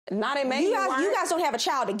Not in May. You guys don't have a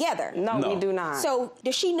child together. No, we do not. So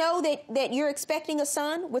does she know that you're expecting a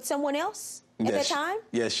son with someone else at that time?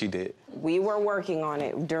 Yes, she did. We were working on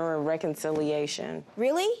it during reconciliation.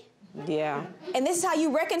 Really? Yeah. And this is how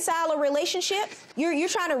you reconcile a relationship? You're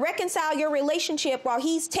trying to reconcile your relationship while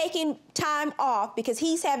he's taking time off because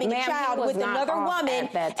he's having a child with another woman,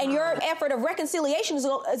 and your effort of reconciliation is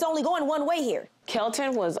only going one way here.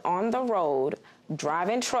 Kelton was on the road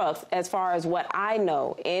driving trucks, as far as what I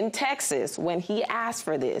know, in Texas when he asked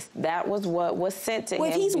for this. That was what was sent to him. Well,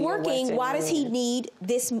 if he's working, why does he need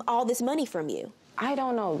all this money from you? I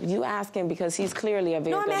don't know. You ask him because he's clearly a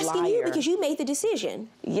very good liar. No, I'm asking you because you made the decision.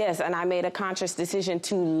 Yes, and I made a conscious decision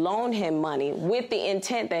to loan him money with the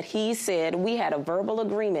intent that he said we had a verbal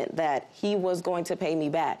agreement that he was going to pay me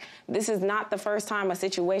back. This is not the first time a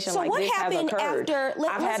situation like this has occurred.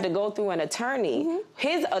 I've had to go through an attorney,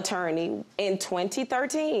 his attorney, in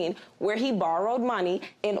 2013, where he borrowed money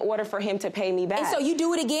in order for him to pay me back. And so you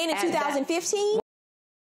do it again in 2015?